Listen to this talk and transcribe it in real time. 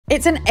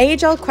It's an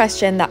age-old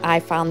question that I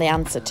found the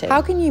answer to.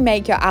 How can you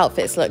make your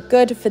outfits look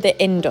good for the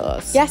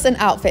indoors? Yes, an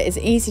outfit is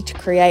easy to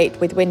create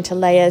with winter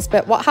layers,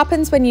 but what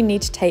happens when you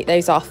need to take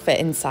those off for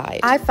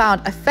inside? I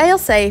found a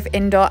fail-safe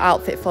indoor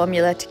outfit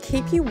formula to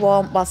keep you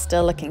warm while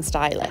still looking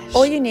stylish.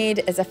 All you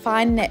need is a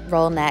fine knit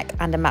roll neck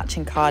and a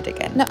matching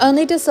cardigan. Not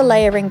only does the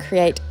layering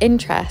create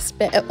interest,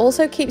 but it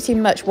also keeps you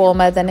much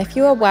warmer than if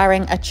you were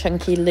wearing a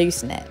chunky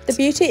loose knit. The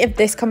beauty of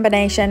this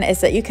combination is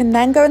that you can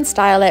then go and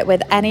style it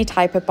with any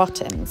type of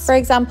bottoms. For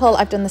example,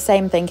 I've done the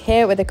same thing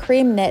here with a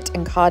cream knit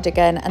and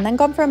cardigan, and then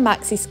gone for a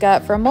maxi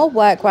skirt for a more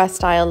workwear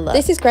style look.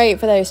 This is great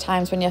for those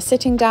times when you're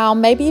sitting down,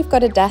 maybe you've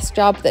got a desk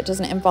job that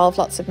doesn't involve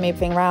lots of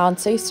moving around,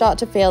 so you start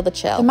to feel the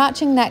chill. The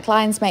matching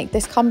necklines make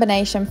this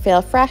combination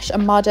feel fresh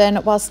and modern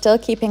while still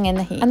keeping in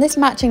the heat. And this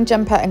matching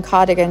jumper and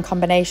cardigan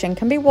combination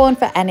can be worn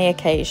for any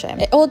occasion.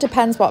 It all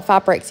depends what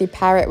fabrics you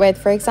pair it with.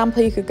 For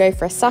example, you could go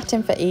for a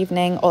satin for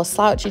evening or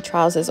slouchy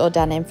trousers or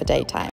denim for daytime.